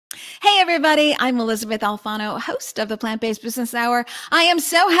Hey, everybody. I'm Elysabeth Alfano, host of the Plant-Based Business Hour. I am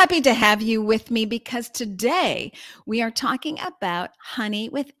so happy to have you with me because today we are talking about honey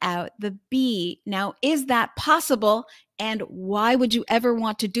without the bee. Now, is that possible? And why would you ever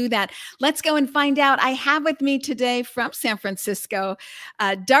want to do that? Let's go and find out. I have with me today from San Francisco,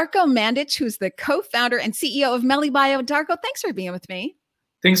 Darko Mandich, who's the co-founder and CEO of Melibio. Darko, thanks for being with me.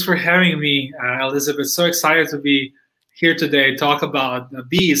 Thanks for having me, Elizabeth. So excited to be here today, talk about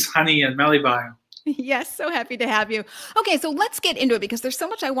bees, honey, and Melibio. Yes, so happy to have you. Okay, so let's get into it because there's so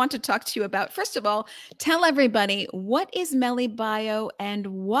much I want to talk to you about. First of all, tell everybody, what is Melibio and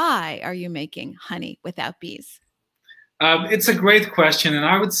why are you making honey without bees? It's a great question, and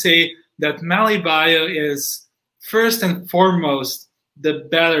I would say that Melibio is first and foremost the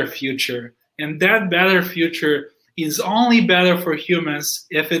better future. And that better future is only better for humans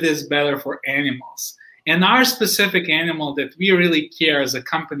if it is better for animals. And our specific animal that we really care as a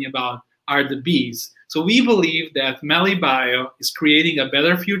company about are the bees. So we believe that Melibio is creating a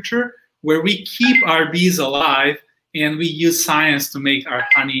better future where we keep our bees alive and we use science to make our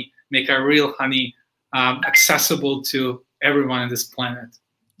honey, make our real honey accessible to everyone on this planet.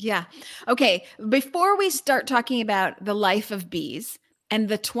 Yeah. Okay. Before we start talking about the life of bees and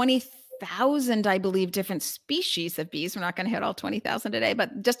the 20,000, I believe, different species of bees. We're not going to hit all 20,000 today,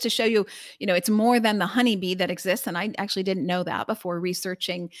 but just to show you, it's more than the honeybee that exists. And I actually didn't know that before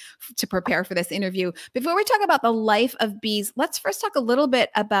researching to prepare for this interview. Before we talk about the life of bees, let's first talk a little bit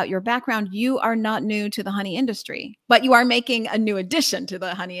about your background. You are not new to the honey industry, but you are making a new addition to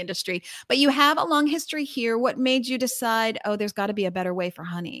the honey industry. But you have a long history here. What made you decide, oh, there's got to be a better way for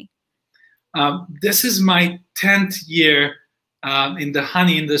honey? This is my 10th year in the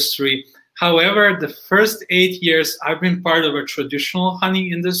honey industry. However, the first 8 years, I've been part of a traditional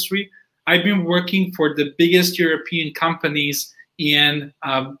honey industry. I've been working for the biggest European companies in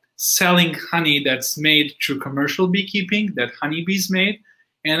selling honey that's made through commercial beekeeping, that honeybees made.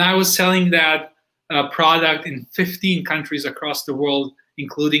 And I was selling that product in 15 countries across the world,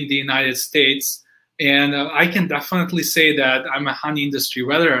 including the United States. And I can definitely say that I'm a honey industry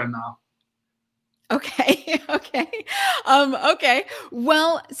veteran now. Okay. Okay.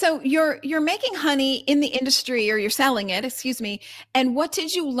 Well, so you're making honey in the industry, or you're selling it, excuse me. And what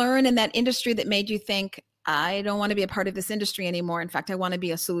did you learn in that industry that made you think, I don't want to be a part of this industry anymore? In fact, I want to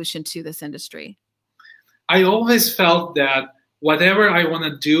be a solution to this industry. I always felt that whatever I want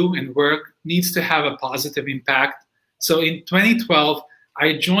to do and work needs to have a positive impact. So in 2012,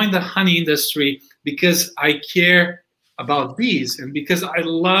 I joined the honey industry because I care about bees and because I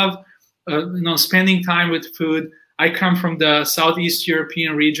love spending time with food. I come from the Southeast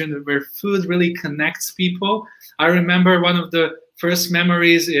European region where food really connects people. I remember one of the first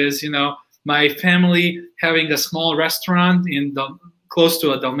memories is, my family having a small restaurant close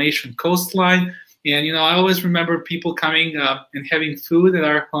to a Dalmatian coastline. And, I always remember people coming and having food at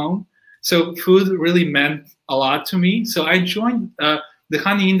our home. So food really meant a lot to me. So I joined the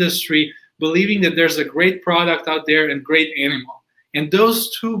honey industry believing that there's a great product out there and great animal. And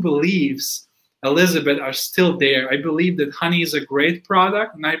those two beliefs, Elizabeth, are still there. I believe that honey is a great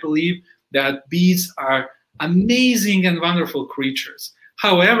product, and I believe that bees are amazing and wonderful creatures.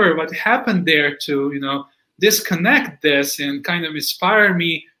 However, what happened there to disconnect this and kind of inspire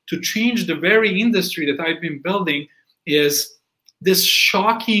me to change the very industry that I've been building is this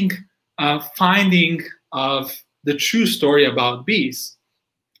shocking finding of the true story about bees.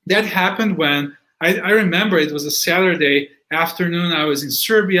 That happened when I remember it was a Saturday afternoon. I was in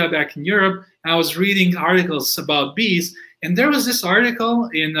Serbia, back in Europe. I was reading articles about bees, and there was this article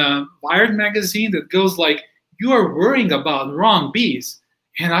in Wired magazine that goes like, "You are worrying about wrong bees,"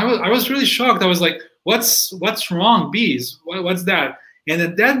 and I was really shocked. I was like, "What's wrong bees? What's that?" And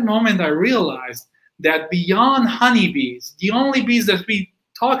at that moment, I realized that beyond honeybees, the only bees that we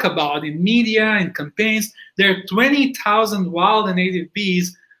talk about in media and campaigns, there are 20,000 wild and native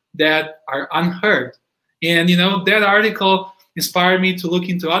bees that are unheard. And that article inspired me to look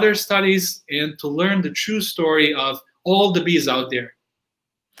into other studies and to learn the true story of all the bees out there.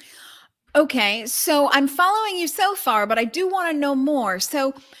 Okay, so I'm following you so far, but I do want to know more.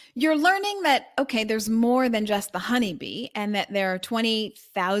 So you're learning that, okay, there's more than just the honeybee and that there are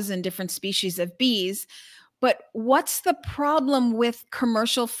 20,000 different species of bees. But what's the problem with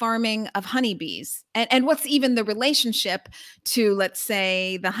commercial farming of honeybees? And what's even the relationship to, let's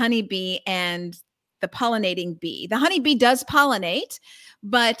say, the honeybee and the pollinating bee? The honeybee does pollinate,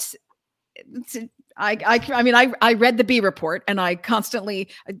 but I read the Bee Report, and I constantly,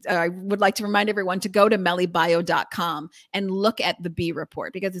 I would like to remind everyone to go to melibio.com and look at the Bee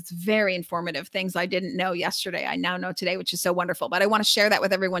Report, because it's very informative. Things I didn't know yesterday, I now know today, which is so wonderful. But I want to share that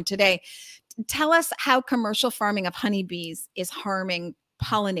with everyone today. Tell us how commercial farming of honeybees is harming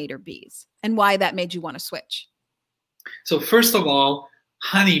pollinator bees, and why that made you want to switch. So first of all,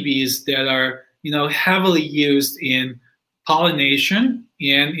 honeybees that are, heavily used in pollination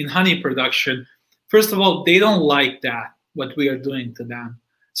and in honey production, first of all, they don't like that, what we are doing to them.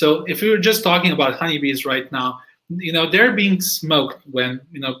 So if we were just talking about honeybees right now, they're being smoked when,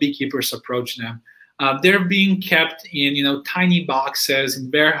 beekeepers approach them. They're being kept in, tiny boxes in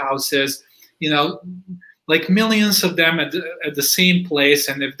warehouses, like millions of them at the same place.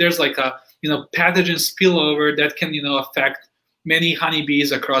 And if there's like a, pathogen spillover that can, affect many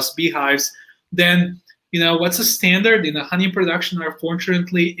honeybees across beehives, then, what's the standard in the honey production,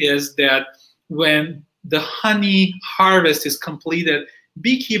 unfortunately, is that when the honey harvest is completed,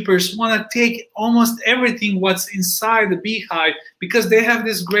 beekeepers want to take almost everything what's inside the beehive, because they have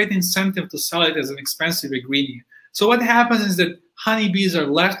this great incentive to sell it as an expensive ingredient. So what happens is that honeybees are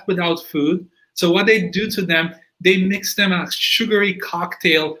left without food. So what they do to them, they mix them a sugary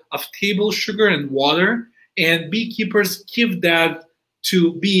cocktail of table sugar and water, and beekeepers give that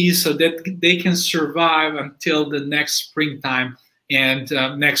to bees so that they can survive until the next springtime and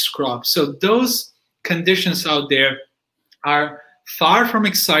next crop. So those conditions out there are far from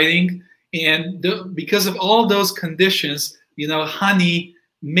exciting, and because of all those conditions, honey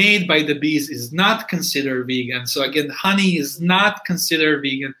made by the bees is not considered vegan. So again, honey is not considered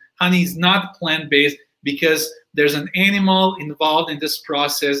vegan. Honey is not plant-based, because there's an animal involved in this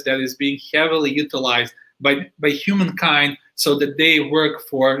process that is being heavily utilized by humankind, so that they work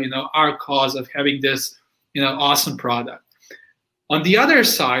for our cause of having this awesome product. On the other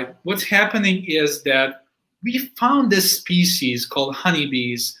side, what's happening is that we found this species called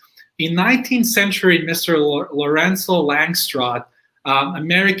honeybees. In 19th century, Mr. Lorenzo Langstroth,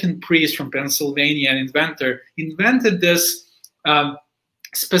 American priest from Pennsylvania and inventor, invented this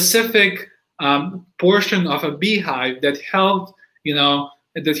specific portion of a beehive that helped,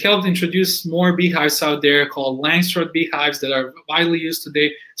 introduce more beehives out there, called Langstroth beehives, that are widely used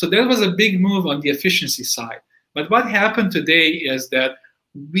today. So that was a big move on the efficiency side. But what happened today is that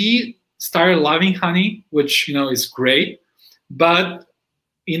we started loving honey, which is great, but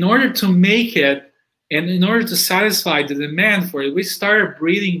in order to make it and in order to satisfy the demand for it, we started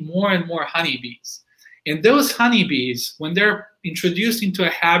breeding more and more honeybees. And those honeybees, when they're introduced into a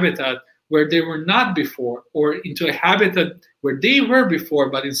habitat where they were not before, or into a habitat where they were before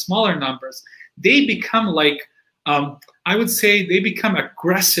but in smaller numbers, they become like, I would say they become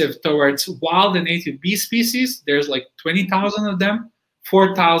aggressive towards wild and native bee species. There's like 20,000 of them.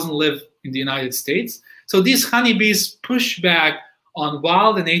 4,000 live in the United States. So these honeybees push back on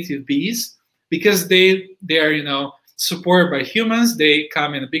wild and native bees, because they are supported by humans. They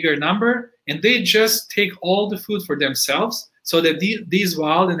come in a bigger number, and they just take all the food for themselves, so that these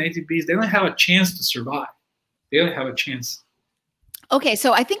wild and native bees, they don't have a chance to survive. They don't have a chance. Okay,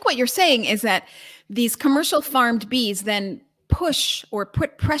 so I think what you're saying is that these commercial farmed bees then push or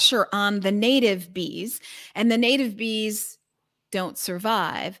put pressure on the native bees, and the native bees don't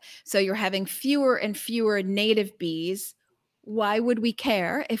survive. So you're having fewer and fewer native bees. Why would we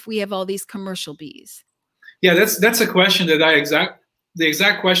care if we have all these commercial bees? Yeah, that's a question that the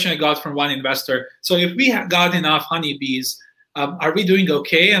exact question I got from one investor. So if we got enough honeybees, are we doing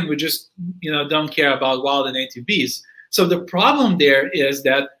okay? And we just don't care about wild and native bees. So the problem there is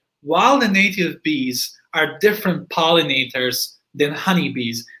that wild and native bees are different pollinators than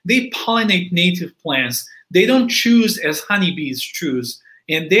honeybees. They pollinate native plants. They don't choose as honeybees choose,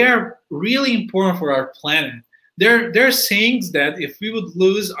 and they are really important for our planet. There are sayings that if we would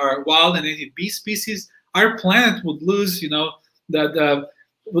lose our wild and native bee species, our planet would lose,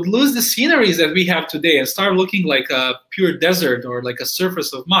 would lose the sceneries that we have today and start looking like a pure desert or like a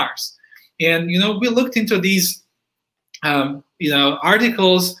surface of Mars. And we looked into these,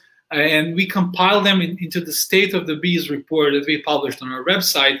 articles, and we compiled them into the State of the Bees report that we published on our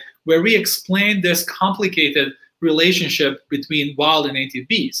website, where we explained this complicated relationship between wild and native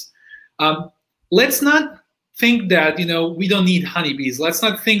bees. Let's not think that we don't need honeybees. Let's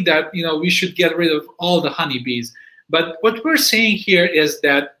not think that we should get rid of all the honeybees. But what we're saying here is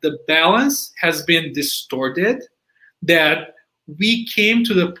that the balance has been distorted, that we came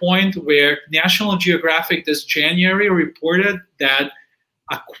to the point where National Geographic this January reported that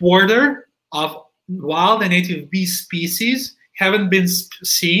a quarter of wild and native bee species haven't been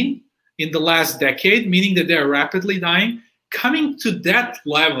seen in the last decade, meaning that they're rapidly dying. Coming to that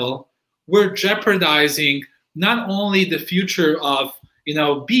level, we're jeopardizing not only the future of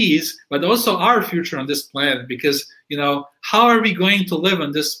bees, but also our future on this planet. Because how are we going to live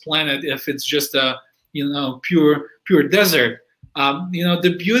on this planet if it's just a pure desert?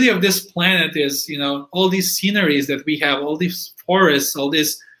 The beauty of this planet is all these sceneries that we have, all these forests, all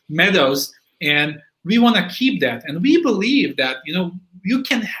these meadows, and we want to keep that. And we believe that you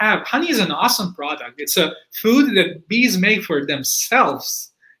can have honey is an awesome product. It's a food that bees make for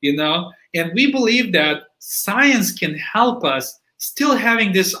themselves, and we believe that science can help us still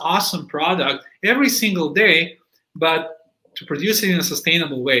having this awesome product every single day, but to produce it in a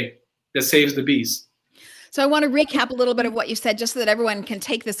sustainable way that saves the bees. So I want to recap a little bit of what you said, just so that everyone can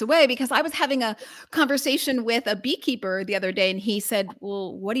take this away, because I was having a conversation with a beekeeper the other day, and he said,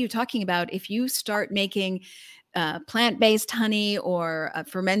 well, what are you talking about? If you start making plant-based honey or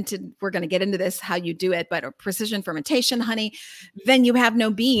fermented, we're going to get into this, how you do it, but precision fermentation honey, then you have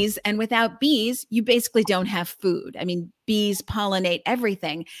no bees. And without bees, you basically don't have food. I mean, bees pollinate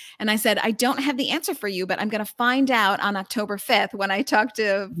everything. And I said, I don't have the answer for you, but I'm going to find out on October 5th when I talk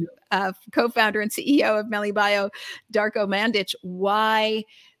to co-founder and CEO of Melibio, Darko Mandich, why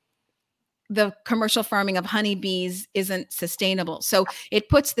the commercial farming of honeybees isn't sustainable. So it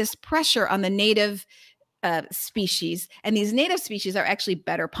puts this pressure on the native species, and these native species are actually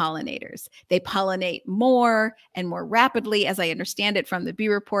better pollinators. They pollinate more and more rapidly, as I understand it from the bee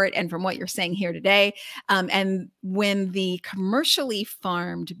report and from what you're saying here today. And when the commercially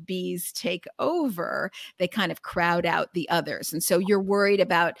farmed bees take over, they kind of crowd out the others. And so you're worried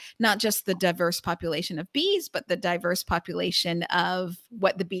about not just the diverse population of bees, but the diverse population of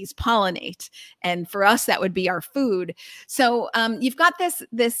what the bees pollinate. And for us, that would be our food. So you've got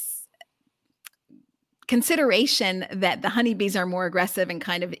this consideration that the honeybees are more aggressive and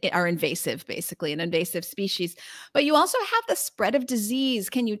kind of are invasive, basically an invasive species. But you also have the spread of disease.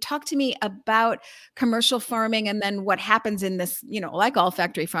 Can you talk to me about commercial farming and then what happens in this, like all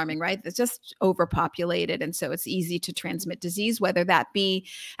factory farming, right? It's just overpopulated. And so it's easy to transmit disease, whether that be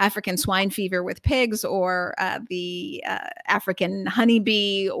African swine fever with pigs or the African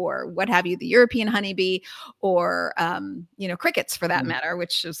honeybee or what have you, the European honeybee or, crickets for that matter,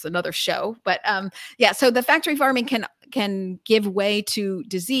 which is another show. But yeah, so the factory farming can give way to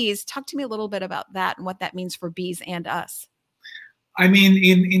disease. Talk to me a little bit about that and what that means for bees and us. I mean,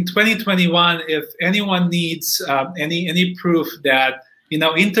 in 2021, if anyone needs any proof that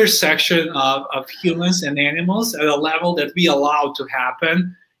intersection of humans and animals at a level that we allow to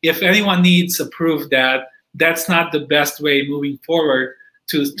happen, if anyone needs a proof that that's not the best way moving forward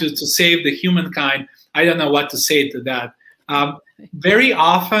to save the humankind, I don't know what to say to that. Very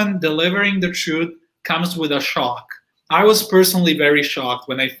often, delivering the truth comes with a shock. I was personally very shocked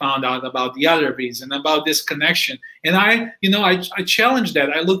when I found out about the other bees and about this connection. And I challenged that.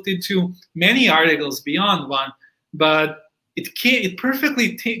 I looked into many articles beyond one, but it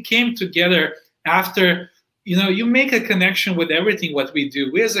perfectly came together after, you make a connection with everything what we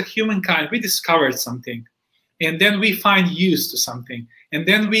do. We as a humankind, we discovered something, and then we find use to something. And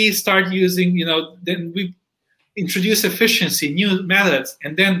then we start using, then we introduce efficiency, new methods,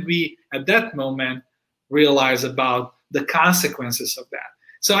 and then we, at that moment, realize about the consequences of that.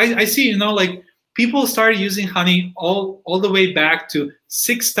 So I see, like people started using honey all the way back to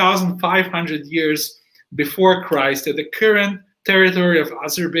 6,500 years before Christ at the current territory of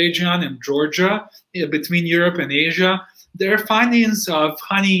Azerbaijan and Georgia, between Europe and Asia. There are findings of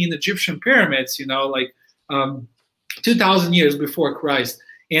honey in Egyptian pyramids, 2,000 years before Christ.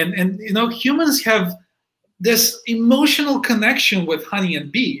 And humans have this emotional connection with honey and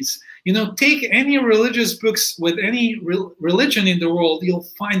bees. Take any religious books with any religion in the world, you'll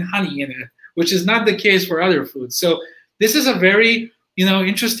find honey in it, which is not the case for other foods. So this is a very,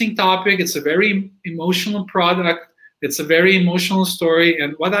 interesting topic. It's a very emotional product. It's a very emotional story.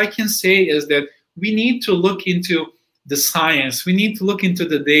 And what I can say is that we need to look into the science. We need to look into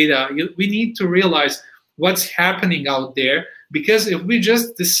the data. We need to realize what's happening out there, because if we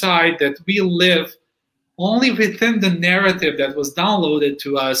just decide that we live only within the narrative that was downloaded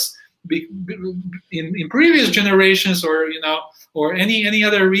to us in previous generations, or any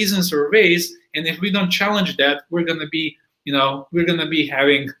other reasons or ways, and if we don't challenge that, we're gonna be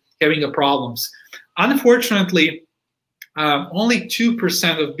having a problems. Unfortunately, only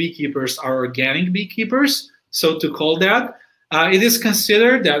 2% of beekeepers are organic beekeepers. So to call that, it is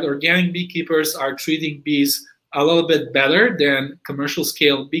considered that organic beekeepers are treating bees a little bit better than commercial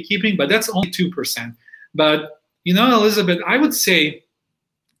scale beekeeping, but that's only 2%. But Elizabeth, I would say,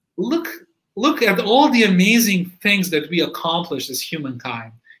 look at all the amazing things that we accomplished as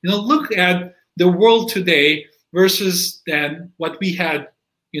humankind. Look at the world today versus then what we had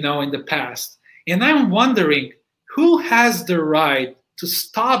in the past. And I'm wondering, who has the right to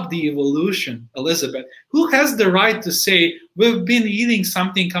stop the evolution, Elizabeth? Who has the right to say we've been eating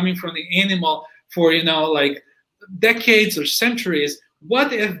something coming from the animal for, like decades or centuries?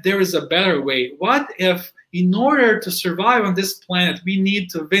 What if there is a better way? What if in order to survive on this planet, we need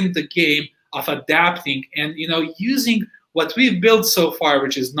to win the game of adapting and, using what we've built so far,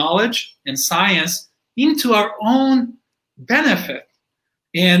 which is knowledge and science, into our own benefit?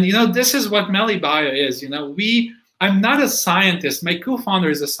 And, this is what Melibio is. I'm not a scientist. My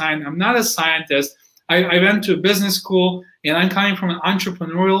co-founder is a scientist. I'm not a scientist. I went to business school, and I'm coming from an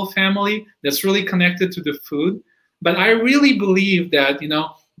entrepreneurial family that's really connected to the food. But I really believe that,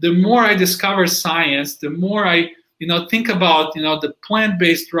 the more I discover science, the more I, think about, the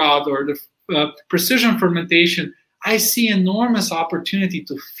plant-based route or the precision fermentation, I see enormous opportunity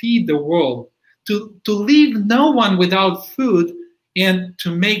to feed the world, to leave no one without food, and to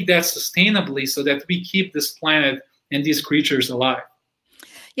make that sustainably so that we keep this planet and these creatures alive.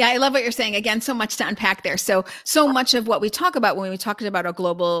 Yeah, I love what you're saying. Again, so much to unpack there. So much of what we talk about when we talk about a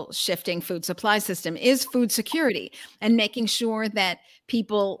global shifting food supply system is food security and making sure that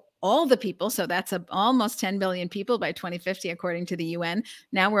people, all the people, so that's almost 10 billion people by 2050, according to the UN.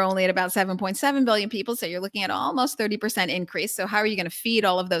 Now we're only at about 7.7 billion people. So you're looking at almost 30% increase. So how are you going to feed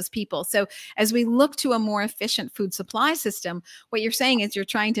all of those people? So as we look to a more efficient food supply system, what you're saying is you're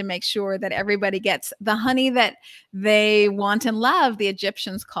trying to make sure that everybody gets the honey that they want and love. The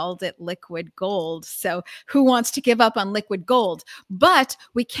Egyptians called it liquid gold. So who wants to give up on liquid gold? But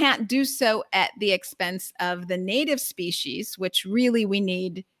we can't do so at the expense of the native species, which really we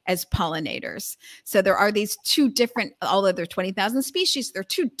need as pollinators. So there are these two different, although there are 20,000 species, there are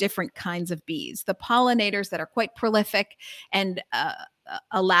two different kinds of bees. The pollinators that are quite prolific and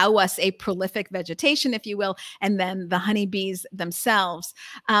allow us a prolific vegetation, if you will, and then the honeybees themselves.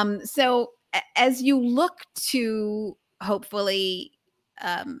 So as you look to hopefully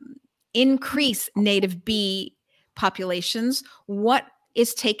increase native bee populations, what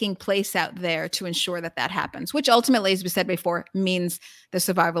is taking place out there to ensure that that happens, which ultimately, as we said before, means the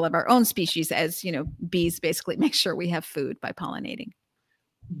survival of our own species, as bees basically make sure we have food by pollinating.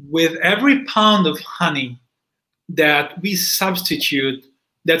 With every pound of honey that we substitute,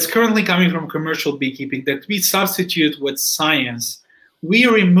 that's currently coming from commercial beekeeping, that we substitute with science, we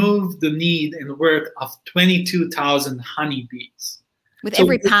remove the need and work of 22,000 honeybees. With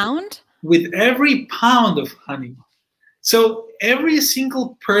every pound? With every pound of honey. So every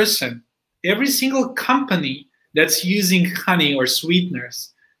single person, every single company that's using honey or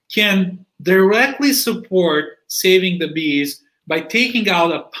sweeteners can directly support saving the bees by taking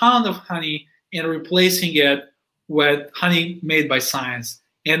out a pound of honey and replacing it with honey made by science.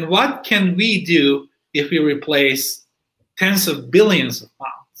 And what can we do if we replace tens of billions of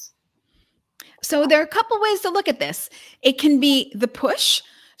pounds? So there are a couple ways to look at this. It can be the push.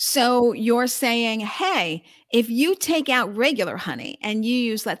 So you're saying, hey, if you take out regular honey and you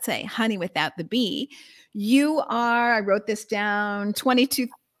use, let's say, honey without the bee, you are, I wrote this down,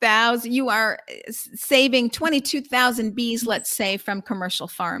 22,000, you are saving 22,000 bees, let's say, from commercial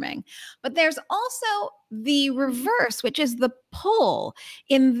farming. But there's also the reverse, which is the pull,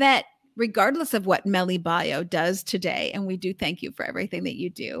 in that regardless of what Melibio does today, and we do thank you for everything that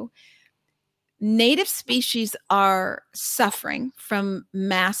you do, native species are suffering from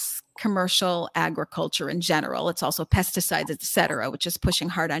mass commercial agriculture in general. It's also pesticides, et cetera, which is pushing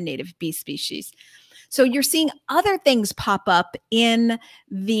hard on native bee species. So you're seeing other things pop up in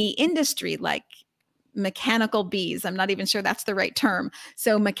the industry, like mechanical bees. I'm not even sure that's the right term.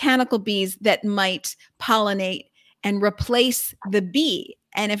 So mechanical bees that might pollinate and replace the bee.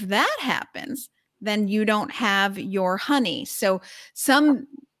 And if that happens, then you don't have your honey. So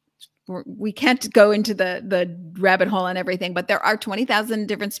we can't go into the rabbit hole on everything, but there are 20,000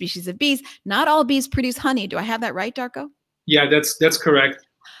 different species of bees. Not all bees produce honey. Do I have that right, Darko? Yeah, that's correct.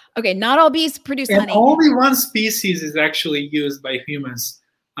 Okay, not all bees produce honey. Only one species is actually used by humans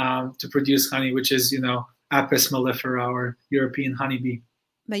to produce honey, which is, Apis mellifera, or European honeybee.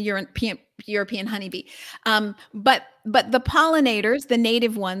 The European honeybee. But the pollinators, the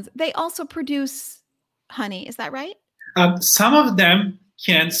native ones, they also produce honey. Is that right? Some of them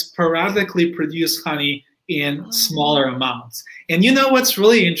can sporadically produce honey in smaller amounts. And what's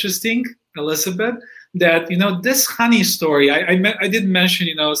really interesting, Elizabeth, that this honey story, I did mention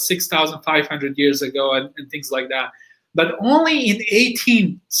 6,500 years ago and things like that, but only in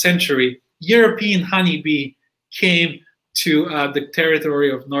 18th century European honeybee came to the territory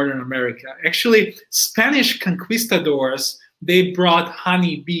of Northern America. Actually, Spanish conquistadors, they brought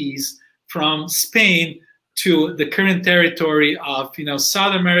honeybees from Spain to the current territory of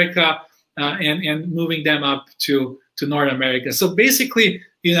South America, and moving them up to North America. So basically,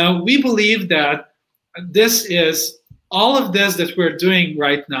 we believe that this is all of this that we're doing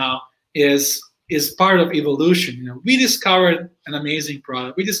right now is part of evolution. We discovered an amazing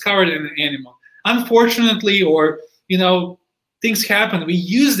product. We discovered an animal. Unfortunately, or things happen. We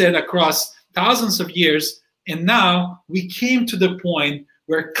used it across thousands of years, and now we came to the point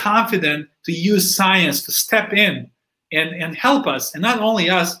where we're confident to use science to step in and help us, and not only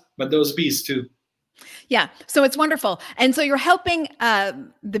us, but those bees too. Yeah, so it's wonderful. And so you're helping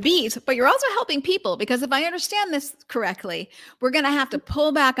the bees, but you're also helping people, because if I understand this correctly, we're going to have to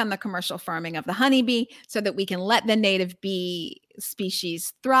pull back on the commercial farming of the honeybee so that we can let the native bee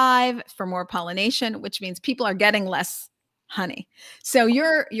species thrive for more pollination, which means people are getting less honey. So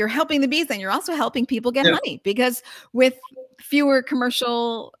you're helping the bees, and you're also helping people get honey, because with fewer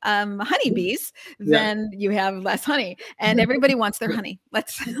commercial honeybees, then you have less honey, and everybody wants their honey.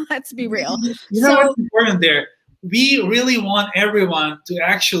 Let's be real. You know what's important there? We really want everyone to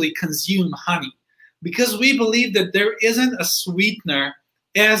actually consume honey, because we believe that there isn't a sweetener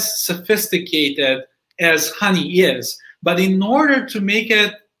as sophisticated as honey is. But in order to make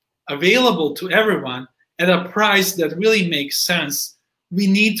it available to everyone at a price that really makes sense, we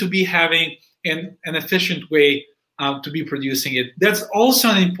need to be having an efficient way to be producing it. That's also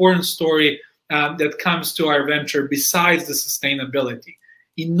an important story that comes to our venture besides the sustainability.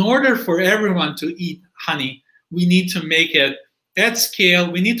 In order for everyone to eat honey, we need to make it at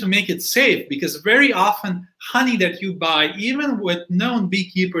scale. We need to make it safe, because very often honey that you buy, even with known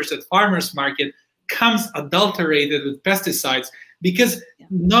beekeepers at farmers market, comes adulterated with pesticides, because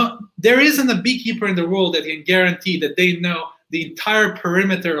there isn't a beekeeper in the world that can guarantee that they know the entire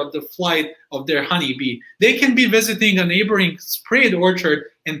perimeter of the flight of their honeybee. They can be visiting a neighboring sprayed orchard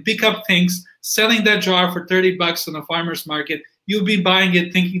and pick up things, selling that jar for 30 bucks on a farmer's market. You'll be buying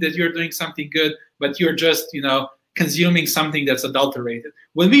it thinking that you're doing something good, but you're just, consuming something that's adulterated.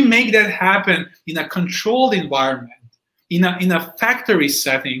 When we make that happen in a controlled environment, in a factory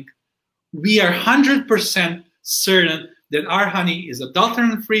setting, we are 100% certain that our honey is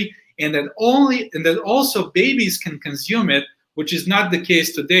adulterant-free, and that also babies can consume it, which is not the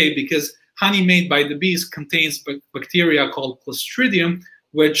case today, because honey made by the bees contains bacteria called Clostridium,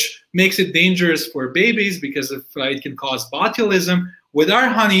 which makes it dangerous for babies because it can cause botulism. With our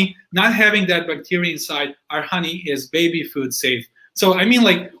honey, not having that bacteria inside, our honey is baby food safe. So I mean,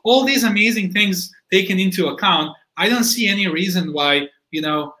 like, all these amazing things taken into account, I don't see any reason why,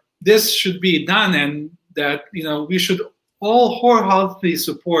 this should be done, and that, we should all wholeheartedly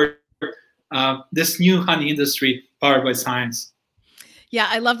support this new honey industry powered by science. Yeah,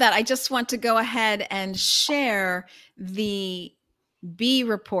 I love that. I just want to go ahead and share the bee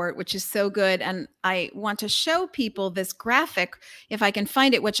report, which is so good. And I want to show people this graphic, if I can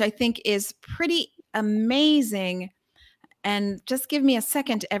find it, which I think is pretty amazing. And just give me a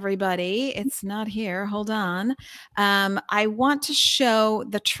second, everybody. It's not here. Hold on. I want to show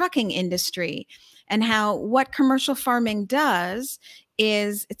the trucking industry and how what commercial farming does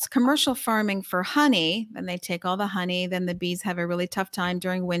is it's commercial farming for honey. Then they take all the honey. Then the bees have a really tough time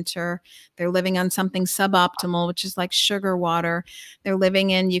during winter. They're living on something suboptimal, which is like sugar water. They're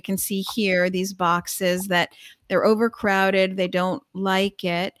living in, you can see here, these boxes that they're overcrowded. They don't like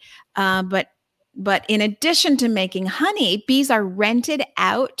it. But in addition to making honey, bees are rented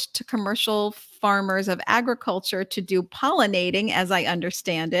out to commercial farmers of agriculture to do pollinating, as I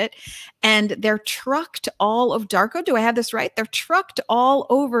understand it. And they're trucked all of Darko. Do I have this right? They're trucked all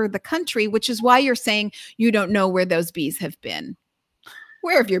over the country, which is why you're saying you don't know where those bees have been.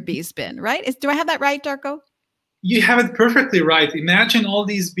 Where have your bees been, right? Do I have that right, Darko? You have it perfectly right. Imagine all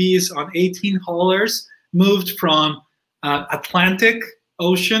these bees on 18 haulers moved from Atlantic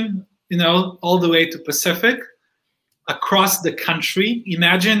Ocean, all the way to Pacific, across the country.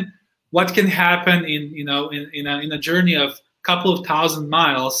 Imagine what can happen in a journey of a couple of 1,000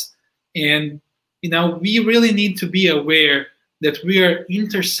 miles. And we really need to be aware that we are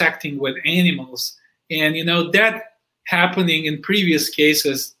intersecting with animals. And that happening in previous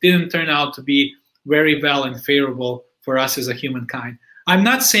cases didn't turn out to be very well and favorable for us as a humankind. I'm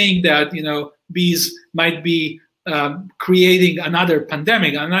not saying that bees might be creating another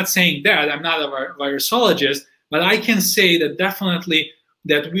pandemic. I'm not saying that. I'm not a virusologist, but I can say that definitely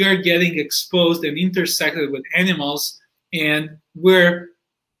that we are getting exposed and intersected with animals, and we're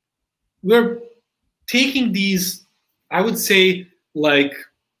taking these, I would say, like,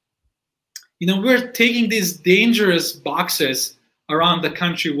 we're taking these dangerous boxes around the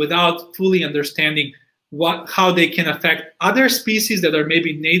country without fully understanding how they can affect other species that are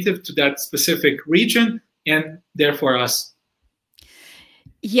maybe native to that specific region, and therefore us.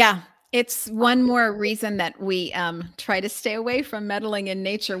 Yeah, it's one more reason that we try to stay away from meddling in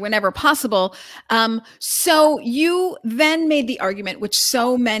nature whenever possible. So you then made the argument, which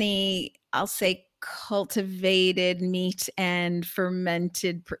so many, I'll say, cultivated meat and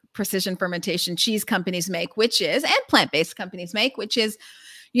fermented precision fermentation cheese companies make, which is, and plant-based companies make, which is,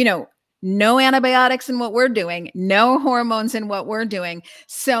 you know, no antibiotics in what we're doing, no hormones in what we're doing.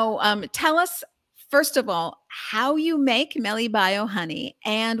 So tell us, first of all, how you make Melibio honey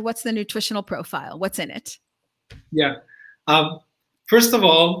and what's the nutritional profile? What's in it? Yeah. First of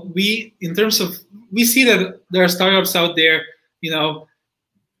all, we see that there are startups out there, you know,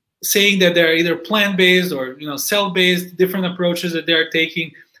 saying that they're either plant-based or, you know, cell-based, different approaches that they're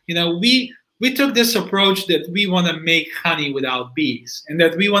taking. You know, we took this approach that we want to make honey without bees, and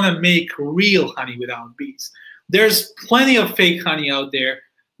that we want to make real honey without bees. There's plenty of fake honey out there.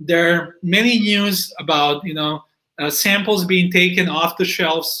 There are many news about, you know, samples being taken off the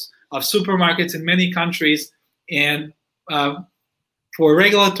shelves of supermarkets in many countries, and for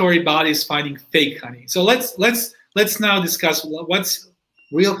regulatory bodies finding fake honey. So let's now discuss what's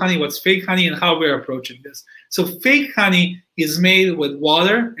real honey, what's fake honey, and how we're approaching this. So fake honey is made with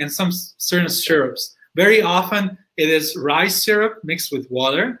water and some certain syrups. Very often it is rice syrup mixed with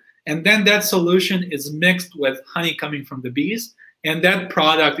water, and then that solution is mixed with honey coming from the bees, and that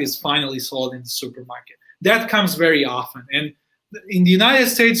product is finally sold in the supermarket. That comes very often. And in the United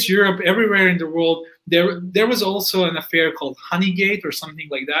States, Europe, everywhere in the world, there was also an affair called Honeygate or something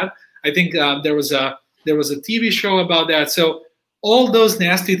like that. I think there was a TV show about that. So all those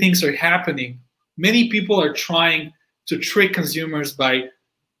nasty things are happening. Many people are trying to trick consumers by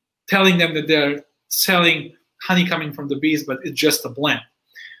telling them that they're selling honey coming from the bees, but it's just a blend.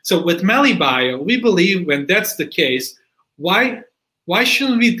 So with Melibio, we believe when that's the case, why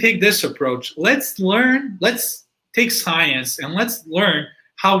shouldn't we take this approach? Let's take science and let's learn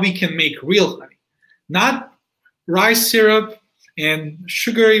how we can make real honey. Not rice syrup and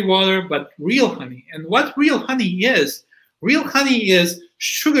sugary water, but real honey. And what real honey is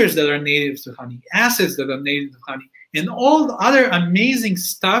sugars that are native to honey, acids that are native to honey, and all the other amazing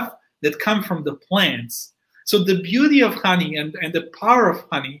stuff that come from the plants. So the beauty of honey and the power of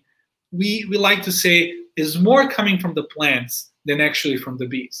honey, we like to say, is more coming from the plants than actually from the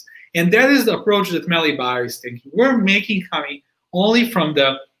bees. And that is the approach that Melibio is taking. We're making honey only from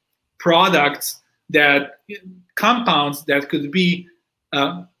the products compounds that could be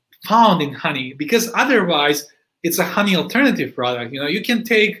found in honey, because otherwise it's a honey alternative product. You know, you can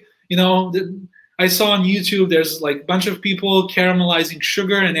take, you know, I saw on YouTube, there's like a bunch of people caramelizing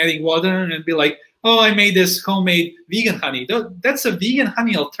sugar and adding water and be like, oh, I made this homemade vegan honey. That's a vegan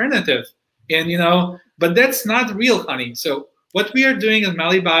honey alternative. And, you know, but that's not real honey. So what we are doing at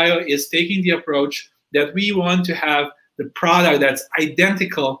Melibio is taking the approach that we want to have the product that's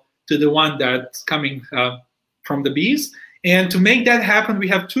identical to the one that's coming from the bees. And to make that happen, we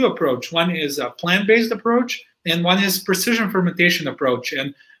have two approaches. One is a plant-based approach, and one is precision fermentation approach.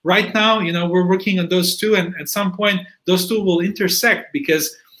 And right now, you know, we're working on those two, and at some point, those two will intersect,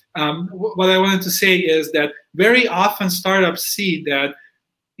 because what I wanted to say is that very often startups see that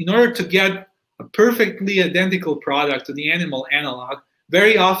in order to get a perfectly identical product to the animal analog,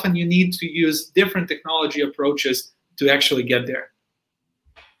 very often you need to use different technology approaches to actually get there.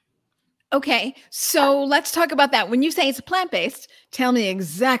 Okay, so let's talk about that. When you say it's plant-based, tell me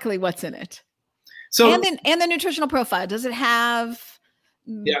exactly what's in it. So and the nutritional profile. Does it have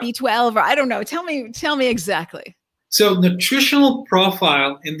B12 or I don't know? Tell me exactly. So nutritional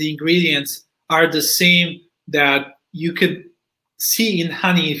profile and the ingredients are the same that you could see in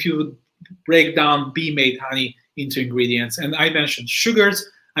honey if you would break down bee-made honey into ingredients. And I mentioned sugars.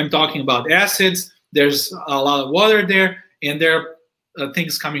 I'm talking about acids. There's a lot of water there, and there are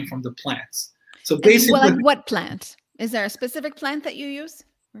things coming from the plants. So basically, well, like what plant? Is there a specific plant that you use?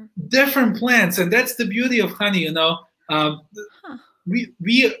 Different plants, and that's the beauty of honey. You know,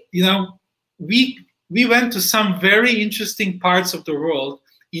 we went to some very interesting parts of the world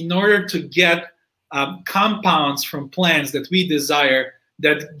in order to get compounds from plants that we desire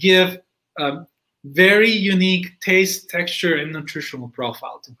that give very unique taste, texture, and nutritional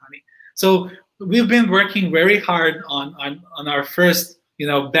profile to honey. So we've been working very hard on our first, you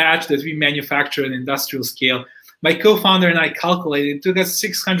know, batch that we manufacture at industrial scale. My co-founder and I calculated it took us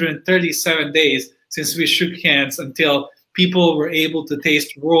 637 days since we shook hands until people were able to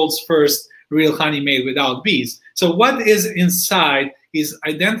taste world's first real honey made without bees. So what is inside is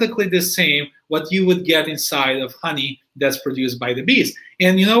identically the same what you would get inside of honey that's produced by the bees.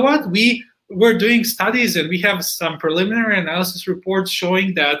 And you know what? We're doing studies, and we have some preliminary analysis reports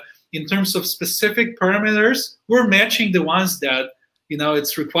showing that in terms of specific parameters, we're matching the ones that,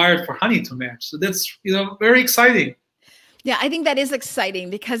 it's required for honey to match. So that's, very exciting. Yeah, I think that is exciting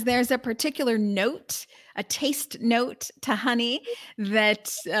because there's a particular note, a taste note to honey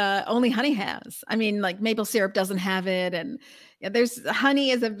that only honey has. I mean, like maple syrup doesn't have it. And honey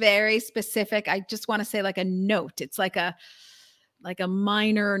is a very specific, I just want to say like a note. It's like a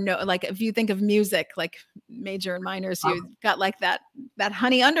minor note. Like if you think of music, like major and minors, you've got like that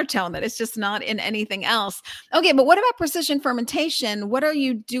honey undertone that is just not in anything else. Okay, but what about precision fermentation? What are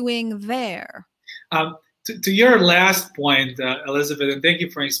you doing there? To your last point, Elizabeth, and thank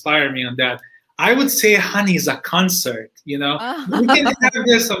you for inspiring me on that. I would say honey is a concert. We can have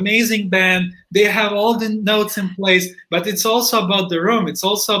this amazing band. They have all the notes in place, but it's also about the room. It's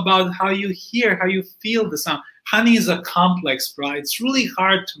also about how you hear, how you feel the sound. Honey is a complex product. It's really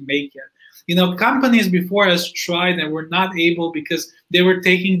hard to make it. Companies before us tried and were not able because they were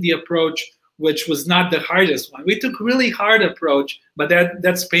taking the approach which was not the hardest one. We took really hard approach, but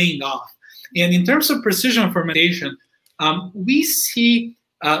that's paying off. And in terms of precision fermentation, we see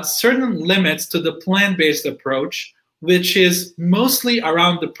certain limits to the plant-based approach, which is mostly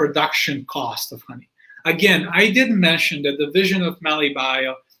around the production cost of honey. Again, I did mention that the vision of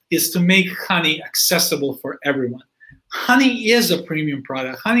Melibio is to make honey accessible for everyone. Honey is a premium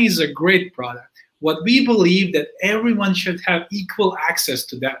product. Honey is a great product. What we believe that everyone should have equal access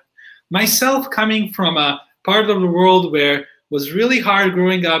to that. Myself, coming from a part of the world where was really hard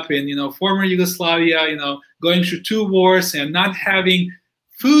growing up in, former Yugoslavia, going through 2 wars and not having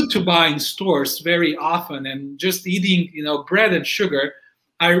food to buy in stores very often and just eating, bread and sugar.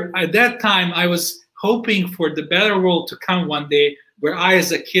 At that time, I was hoping for the better world to come one day where I,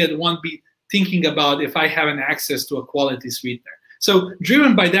 as a kid, won't be thinking about if I have an access to a quality sweetener. So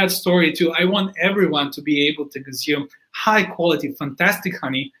driven by that story too, I want everyone to be able to consume high quality, fantastic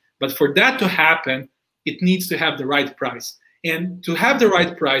honey. But for that to happen, it needs to have the right price. And to have the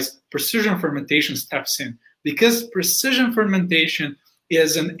right price, precision fermentation steps in, because precision fermentation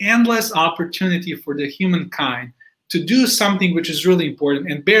is an endless opportunity for the humankind to do something which is really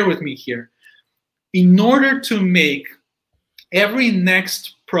important. And bear with me here. In order to make every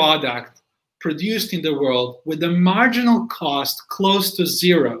next product produced in the world with a marginal cost close to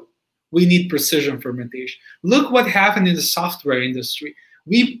zero, we need precision fermentation. Look what happened in the software industry.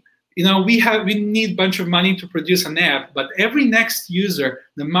 We need a bunch of money to produce an app, but every next user,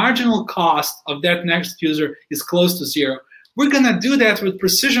 the marginal cost of that next user is close to zero. We're gonna do that with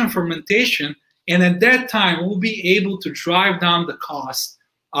precision fermentation, and at that time, we'll be able to drive down the cost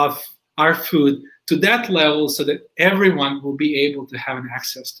of our food to that level so that everyone will be able to have an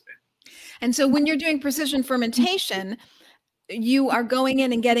access to it. And so when you're doing precision fermentation, you are going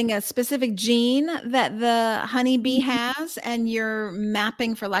in and getting a specific gene that the honeybee has, and you're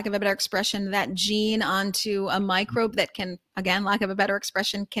mapping, for lack of a better expression, that gene onto a microbe that can, again, lack of a better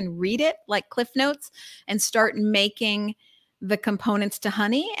expression, can read it like Cliff Notes and start making the components to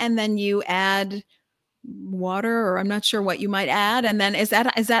honey. And then you add water, or I'm not sure what you might add. And then is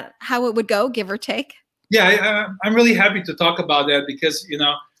that how it would go, give or take? Yeah, I'm really happy to talk about that because,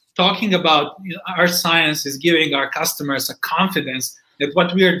 talking about our science is giving our customers a confidence that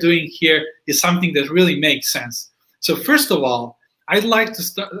what we are doing here is something that really makes sense. So first of all, I'd like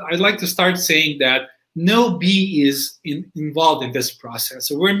to start saying that no bee is involved in this process.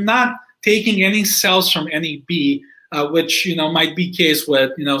 So we're not taking any cells from any bee, which might be case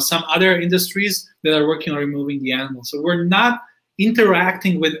with some other industries that are working on removing the animal. So we're not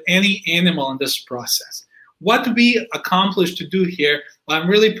interacting with any animal in this process. What we accomplished to do here, I'm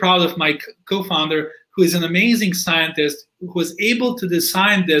really proud of my co-founder, who is an amazing scientist, who was able to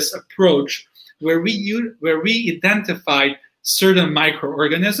design this approach where we identified certain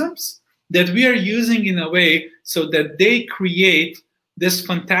microorganisms that we are using in a way so that they create this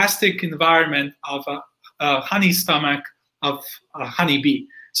fantastic environment of a honey stomach of a honeybee.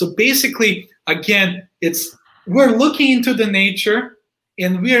 So basically, again, we're looking into the nature,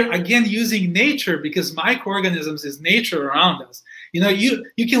 and we're again using nature because microorganisms is nature around us.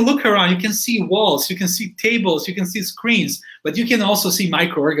 You can look around, you can see walls, you can see tables, you can see screens, but you can also see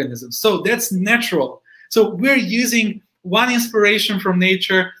microorganisms. So that's natural. So we're using one inspiration from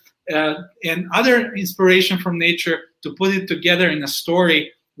nature and other inspiration from nature to put it together in a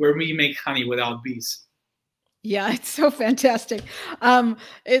story where we make honey without bees. Yeah, it's so fantastic.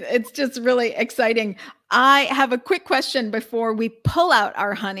 It's just really exciting. I have a quick question before we pull out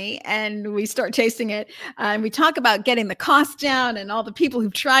our honey and we start tasting it. And we talk about getting the cost down and all the people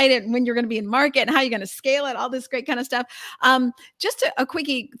who've tried it and when you're going to be in market and how you're going to scale it, all this great kind of stuff. Just a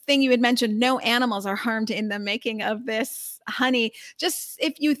quickie thing you had mentioned, no animals are harmed in the making of this honey. Just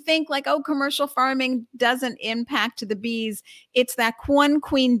if you think like, oh, commercial farming doesn't impact the bees, it's that one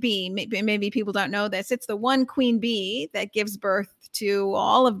queen bee. Maybe people don't know this. It's the one queen bee that gives birth to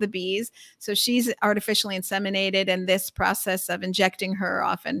all of the bees. So she's artificially inseminated, and this process of injecting her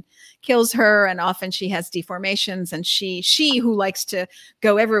often kills her, and often she has deformations, and she who likes to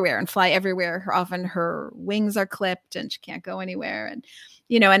go everywhere and fly everywhere, often her wings are clipped and she can't go anywhere. And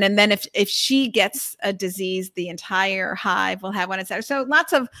and then if she gets a disease, the entire hive will have one, etc. So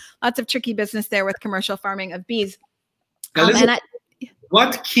lots of tricky business there with commercial farming of bees.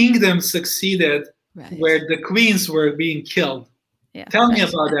 What kingdom succeeded where the queens were being killed? Yeah, tell me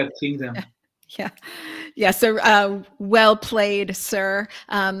about that kingdom. Yeah. So well played, sir.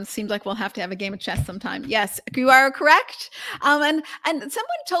 Seems like we'll have to have a game of chess sometime. Yes, you are correct. And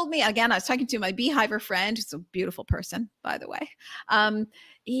someone told me, again, I was talking to my beehiver friend, who's a beautiful person, by the way.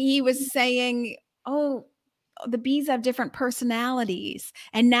 He was saying, oh, the bees have different personalities.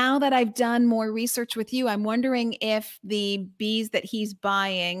 And now that I've done more research with you, I'm wondering if the bees that he's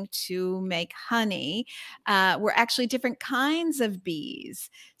buying to make honey were actually different kinds of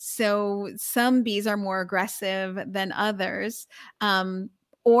bees. So some bees are more aggressive than others.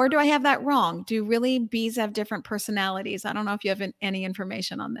 Or do I have that wrong? Do really bees have different personalities? I don't know if you have any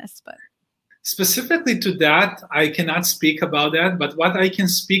information on this, but. Specifically to that, I cannot speak about that, but what I can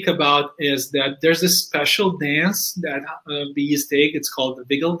speak about is that there's a special dance that bees take. It's called the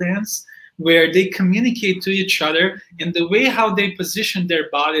wiggle dance, where they communicate to each other, and the way how they position their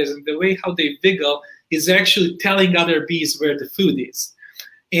bodies and the way how they wiggle is actually telling other bees where the food is.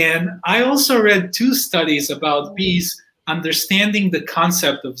 And I also read 2 studies about bees understanding the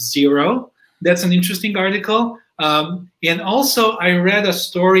concept of zero. That's an interesting article. And also I read a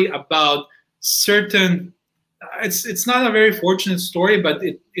story about certain, it's not a very fortunate story, but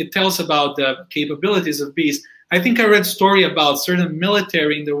it tells about the capabilities of bees. I think I read a story about certain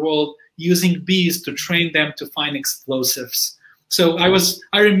military in the world using bees to train them to find explosives. So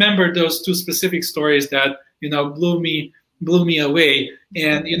I remember those 2 specific stories that blew me away.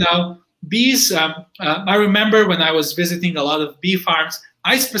 And bees, I remember when I was visiting a lot of bee farms.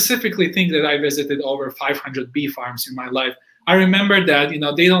 I specifically think that I visited over 500 bee farms in my life. I remember that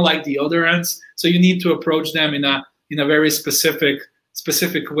they don't like deodorants, so you need to approach them in a very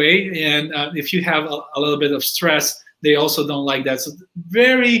specific way. And if you have a little bit of stress, they also don't like that. So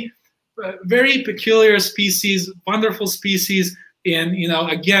very peculiar species, wonderful species, and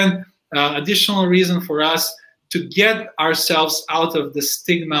again, additional reason for us to get ourselves out of the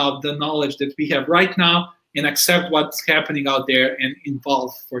stigma of the knowledge that we have right now and accept what's happening out there and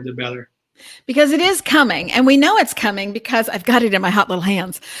evolve for the better. Because it is coming, and we know it's coming because I've got it in my hot little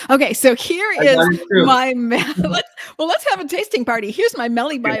hands. Okay, so here is my, let's have a tasting party. Here's my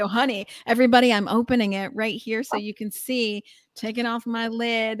Melibio honey. Everybody, I'm opening it right here so you can see, taking off my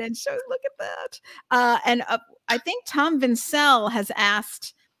lid and show, look at that. And I think Tom Vincel has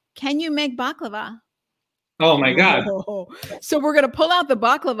asked, can you make baklava? Oh my God. So we're going to pull out the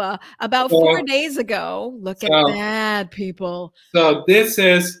baklava about 4 days ago. Look at that, people. So this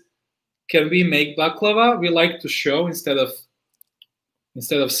is, can we make baklava? We like to show instead of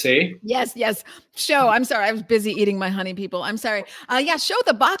say. Yes. Show. I'm sorry. I was busy eating my honey, people. I'm sorry. Yeah, show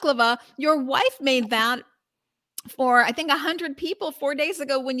the baklava. Your wife made that for, I think, 100 people 4 days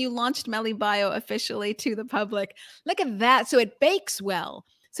ago when you launched Melibio officially to the public. Look at that. So it bakes well.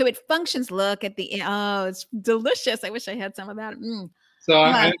 So it functions. Look at the, oh, it's delicious. I wish I had some of that. So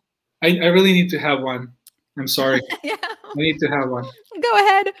I really need to have one. I'm sorry. Yeah. I need to have one. Go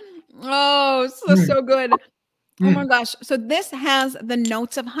ahead. Oh, so good. Oh my gosh. So this has the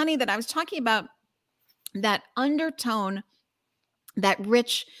notes of honey that I was talking about, that undertone, that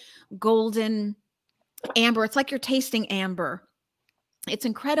rich golden amber. It's like you're tasting amber. It's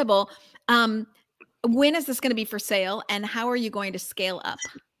incredible. When is this going to be for sale, and how are you going to scale up?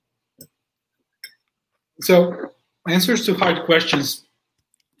 So answers to hard questions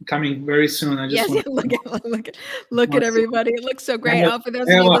coming very soon. I just look at everybody. It looks so great. Oh, for those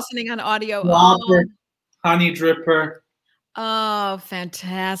of you listening on audio, honey dripper. Oh,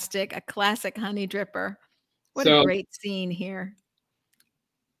 fantastic! A classic honey dripper. What a great scene here.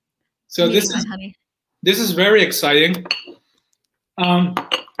 So this is very exciting.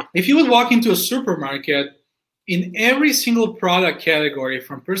 If you would walk into a supermarket, in every single product category,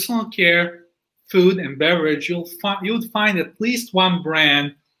 from personal care, food, and beverage, you would find at least one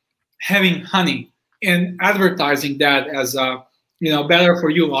brand having honey and advertising that as a better for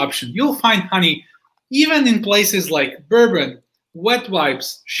you option. You'll find honey even in places like bourbon, wet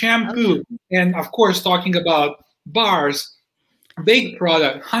wipes, shampoo, and of course, talking about bars, baked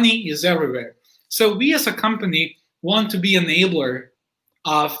product, honey is everywhere. So we as a company want to be enabler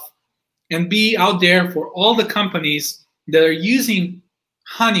of and be out there for all the companies that are using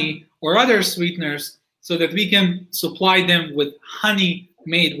honey or other sweeteners so that we can supply them with honey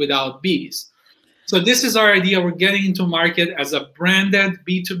made without bees. So this is our idea. We're getting into market as a branded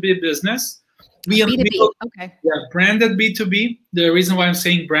B2B business. B2B, okay. Yeah, branded B2B. The reason why I'm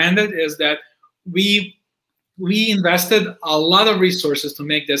saying branded is that we invested a lot of resources to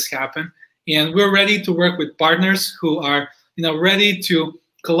make this happen, and we're ready to work with partners who are ready to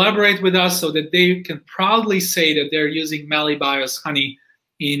collaborate with us so that they can proudly say that they're using Melibio's honey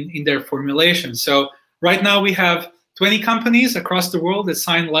in their formulation. So right now we have 20 companies across the world that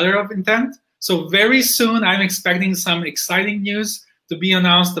signed letter of intent. So very soon I'm expecting some exciting news to be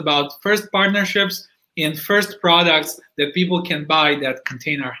announced about first partnerships and first products that people can buy that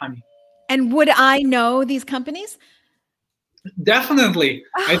contain our honey. And would I know these companies? Definitely.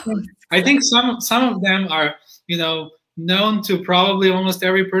 Oh, I think some of them are, known to probably almost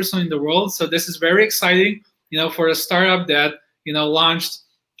every person in the world. So this is very exciting, for a startup that, launched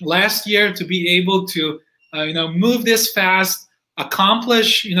last year to be able to, move this fast,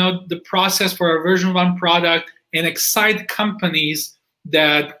 accomplish, the process for a version 1 product, and excite companies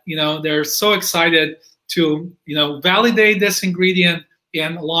that, they're so excited to, validate this ingredient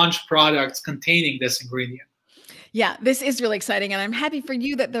and launch products containing this ingredient. Yeah, this is really exciting. And I'm happy for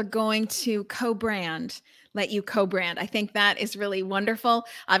you that they're going to let you co-brand. I think that is really wonderful.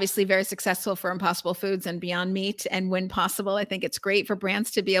 Obviously very successful for Impossible Foods and Beyond Meat and When Possible. I think it's great for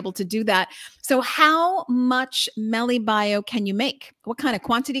brands to be able to do that. So how much Melibio can you make? What kind of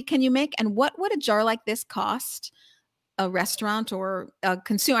quantity can you make? And what would a jar like this cost a restaurant or a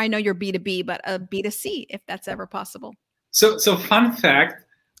consumer? I know you're B2B, but a B2C, if that's ever possible. So fun fact,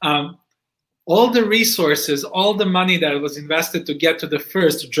 all the resources, all the money that was invested to get to the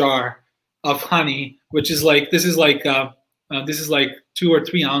first jar of honey, which is like, this is like 2 or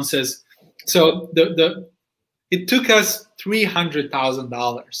 3 ounces. So it took us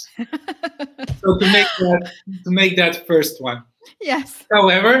 $300,000 so to make that first one. Yes.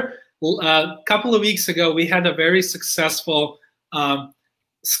 However, a couple of weeks ago, we had a very successful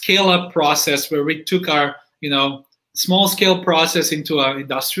scale-up process where we took our, small-scale process into an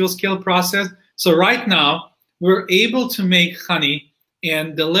industrial-scale process. So right now, we're able to make honey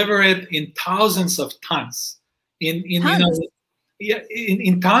and deliver it in thousands of tons. In thousands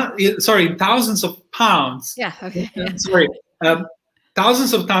of pounds. Yeah. Okay. Sorry,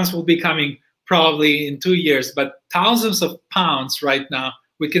 thousands of tons will be coming probably in 2 years, but thousands of pounds right now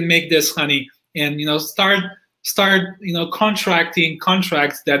we can make this honey and start contracting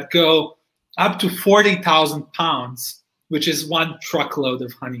contracts that go up to 40,000 pounds, which is 1 truckload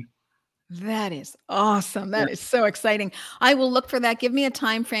of honey. That is awesome. That is so exciting. I will look for that. Give me a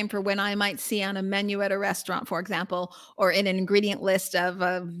time frame for when I might see on a menu at a restaurant, for example, or in an ingredient list of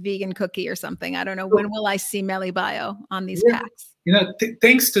a vegan cookie or something. I don't know. When will I see Melibio on these packs?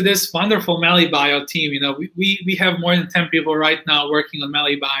 Thanks to this wonderful Melibio team, we have more than 10 people right now working on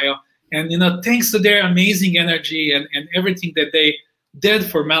Melibio. And, thanks to their amazing energy and everything that they did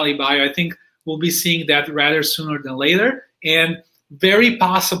for Melibio, I think we'll be seeing that rather sooner than later. And very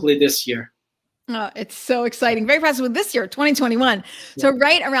possibly this year. Oh, it's so exciting. Very possibly this year, 2021. Yeah. So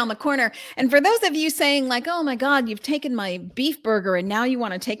right around the corner. And for those of you saying like, oh my God, you've taken my beef burger and now you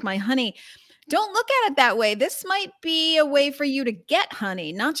want to take my honey. Don't look at it that way. This might be a way for you to get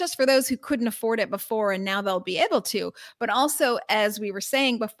honey, not just for those who couldn't afford it before and now they'll be able to, but also, as we were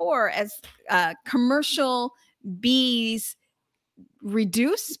saying before, as commercial bees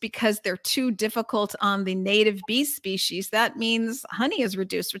reduce because they're too difficult on the native bee species, that means honey is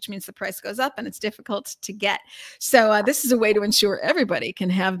reduced, which means the price goes up and it's difficult to get. So this is a way to ensure everybody can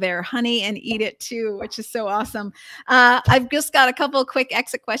have their honey and eat it too, which is so awesome. I've just got a couple of quick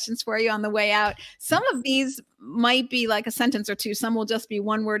exit questions for you on the way out. Some of these might be like a sentence or two. Some will just be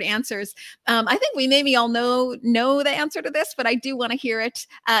 1-word answers. I think we maybe all know the answer to this, but I do want to hear it.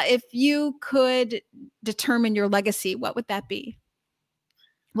 If you could determine your legacy, what would that be?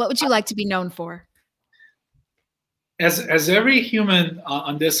 What would you like to be known for? As every human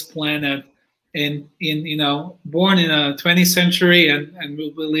on this planet, born in a 20th century and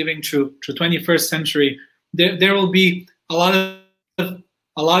will be living through 21st century, there will be a lot of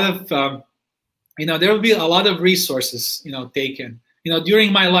there will be a lot of resources taken.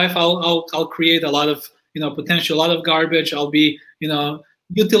 During my life, I'll create a lot of potential, a lot of garbage. I'll be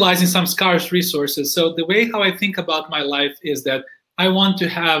utilizing some scarce resources. So the way how I think about my life is that I want to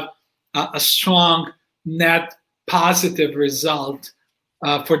have a strong net positive result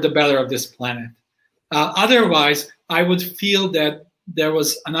for the better of this planet. Otherwise, I would feel that there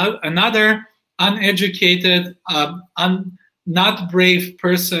was another uneducated, not brave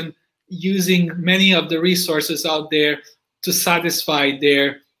person using many of the resources out there to satisfy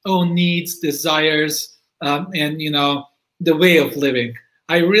their own needs, desires, and the way of living.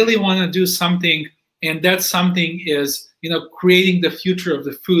 I really want to do something, and that something is creating the future of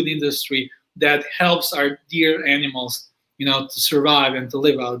the food industry that helps our dear animals to survive and to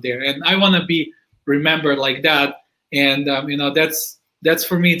live out there. And I want to be remembered like that. And that's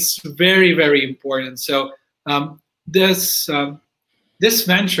for me, it's very, very important. So this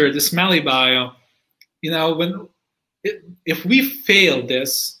venture, this Melibio, if we fail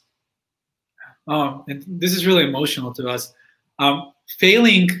this, and this is really emotional to us,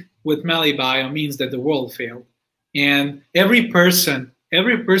 failing with Melibio means that the world failed. And every person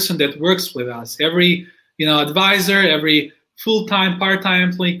that works with us, every advisor, every full-time, part-time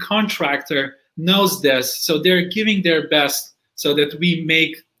employee, contractor knows this. So they're giving their best so that we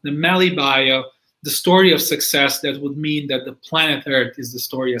make the Melibio the story of success that would mean that the planet Earth is the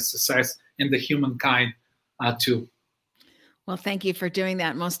story of success, and the humankind too. Well, thank you for doing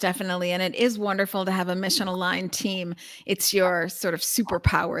that, most definitely. And it is wonderful to have a mission-aligned team. It's your sort of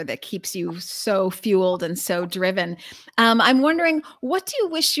superpower that keeps you so fueled and so driven. I'm wondering, what do you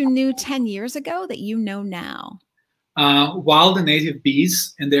wish you knew 10 years ago that you know now? Wild and native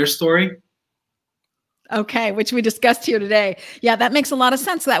bees and their story. Okay, which we discussed here today. Yeah, that makes a lot of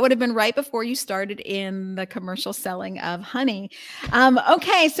sense. That would have been right before you started in the commercial selling of honey.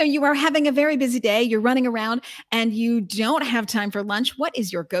 Okay, so you are having a very busy day. You're running around and you don't have time for lunch. What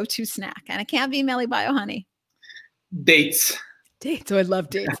is your go-to snack? And it can't be Melibio honey. Dates. Dates. Oh, I love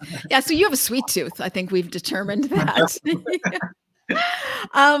dates. Yeah, so you have a sweet tooth. I think we've determined that.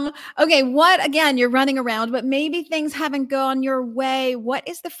 Okay, again, you're running around, but maybe things haven't gone your way. What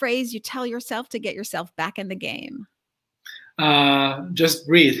is the phrase you tell yourself to get yourself back in the game? Just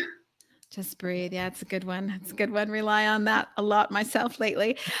breathe. Just breathe. Yeah, it's a good one. It's a good one. Rely on that a lot myself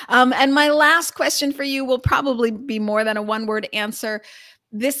lately. And my last question for you will probably be more than a one-word answer.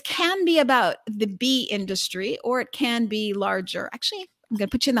 This can be about the bee industry, or it can be larger. Actually, I'm going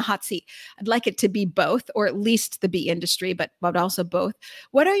to put you in the hot seat. I'd like it to be both, or at least the bee industry, but also both.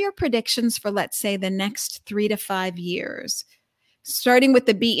 What are your predictions for, let's say, the next 3 to 5 years, starting with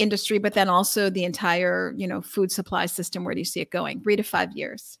the bee industry, but then also the entire, food supply system? Where do you see it going? 3 to 5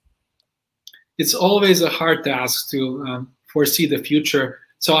 years. It's always a hard task to foresee the future.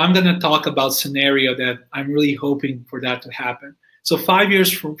 So I'm going to talk about scenario that I'm really hoping for that to happen. So 5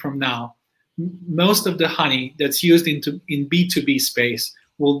 years from now, most of the honey that's used in B2B space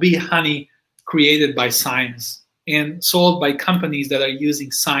will be honey created by science and sold by companies that are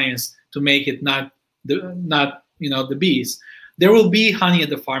using science to make it not the bees. There will be honey at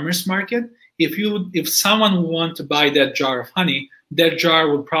the farmer's market. If someone would want to buy that jar of honey, that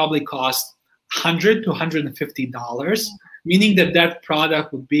jar would probably cost $100 to $150, meaning that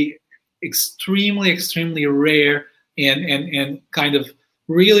product would be extremely, extremely rare and kind of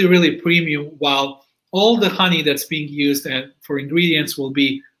really, really premium, while all the honey that's being used for ingredients will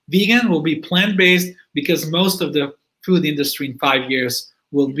be vegan, will be plant-based, because most of the food industry in 5 years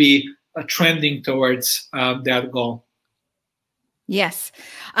will be trending towards that goal. Yes,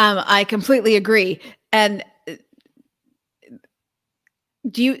 I completely agree. And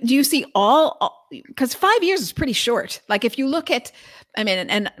do you see because 5 years is pretty short. Like if you look at,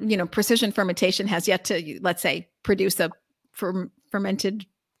 precision fermentation has yet to, let's say, produce a fermented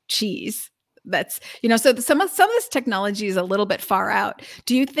cheese. That's, so some of this technology is a little bit far out.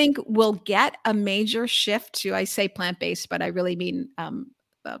 Do you think we'll get a major shift to, I say plant-based, but I really mean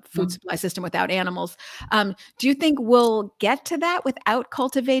food supply system without animals? Do you think we'll get to that without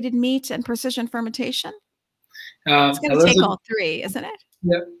cultivated meat and precision fermentation? It's going to take all three, isn't it?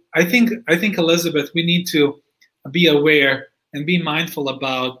 Yeah, I think Elizabeth, we need to be aware and be mindful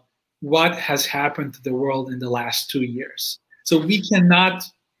about what has happened to the world in the last 2 years. So we cannot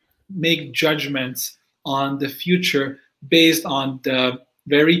make judgments on the future based on the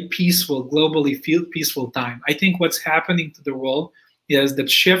very peaceful, globally peaceful time. I think what's happening to the world is that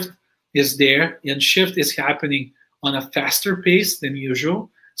shift is there, and shift is happening on a faster pace than usual.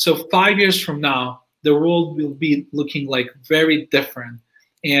 So 5 years from now, the world will be looking like very different.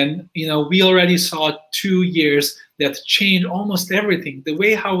 And we already saw 2 years that changed almost everything, the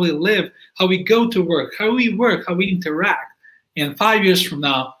way how we live, how we go to work, how we interact. And 5 years from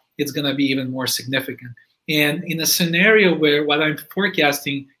now, it's going to be even more significant. And in a scenario where what I'm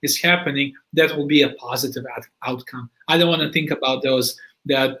forecasting is happening, that will be a positive outcome. I don't want to think about those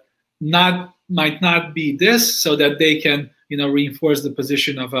that might not be this, so that they can reinforce the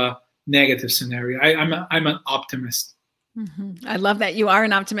position of a negative scenario. I'm an optimist. I love that you are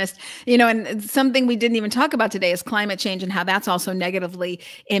an optimist. You know, and something we didn't even talk about today is climate change and how that's also negatively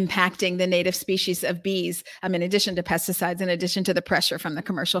impacting the native species of bees. In addition to pesticides, in addition to the pressure from the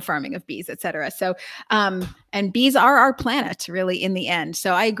commercial farming of bees, et cetera. So, and bees are our planet, really, in the end.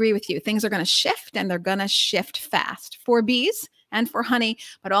 So I agree with you. Things are going to shift, and they're going to shift fast for bees and for honey,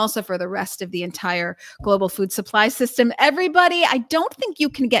 but also for the rest of the entire global food supply system. Everybody, I don't think you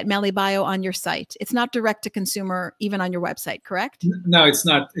can get Melibio on your site. It's not direct to consumer, even on your website, correct? No, it's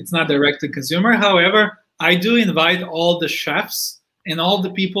not. It's not direct to consumer. However, I do invite all the chefs and all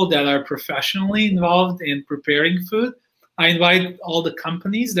the people that are professionally involved in preparing food. I invite all the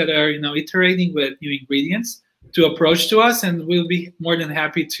companies that are, iterating with new ingredients to approach to us, and we'll be more than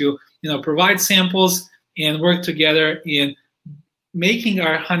happy to, provide samples and work together in making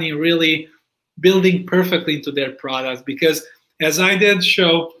our honey really building perfectly into their product. Because as I did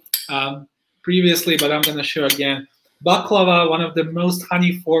show previously, but I'm going to show again, baklava, one of the most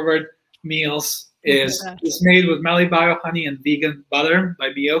honey-forward meals, is made with Melibio honey and vegan butter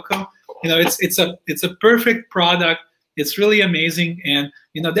by Bioko. It's a perfect product. It's really amazing, and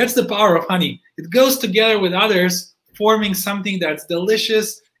that's the power of honey. It goes together with others, forming something that's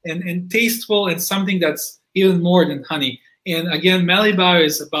delicious and tasteful, and something that's even more than honey. And again, Melibio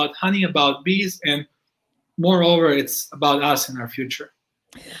is about honey, about bees, and moreover, it's about us and our future.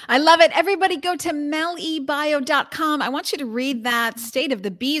 I love it. Everybody go to melibio.com. I want you to read that State of the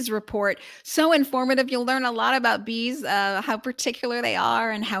Bees report. So informative. You'll learn a lot about bees, how particular they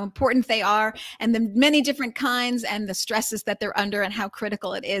are and how important they are, and the many different kinds and the stresses that they're under, and how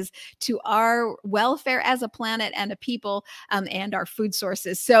critical it is to our welfare as a planet and a people, and our food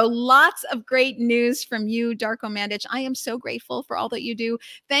sources. So lots of great news from you, Darko Mandich. I am so grateful for all that you do.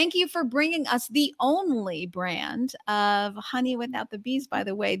 Thank you for bringing us the only brand of honey without the bees, by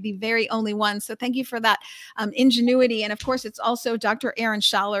the way, the very only one. So thank you for that ingenuity. And of course, it's also Dr. Aaron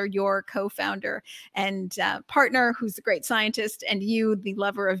Schaller, your co-founder and partner, who's a great scientist, and you, the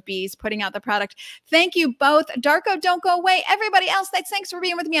lover of bees, putting out the product. Thank you both. Darko, don't go away. Everybody else, thanks for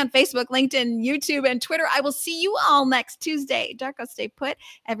being with me on Facebook, LinkedIn, YouTube, and Twitter. I will see you all next Tuesday. Darko, stay put.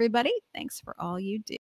 Everybody, thanks for all you do.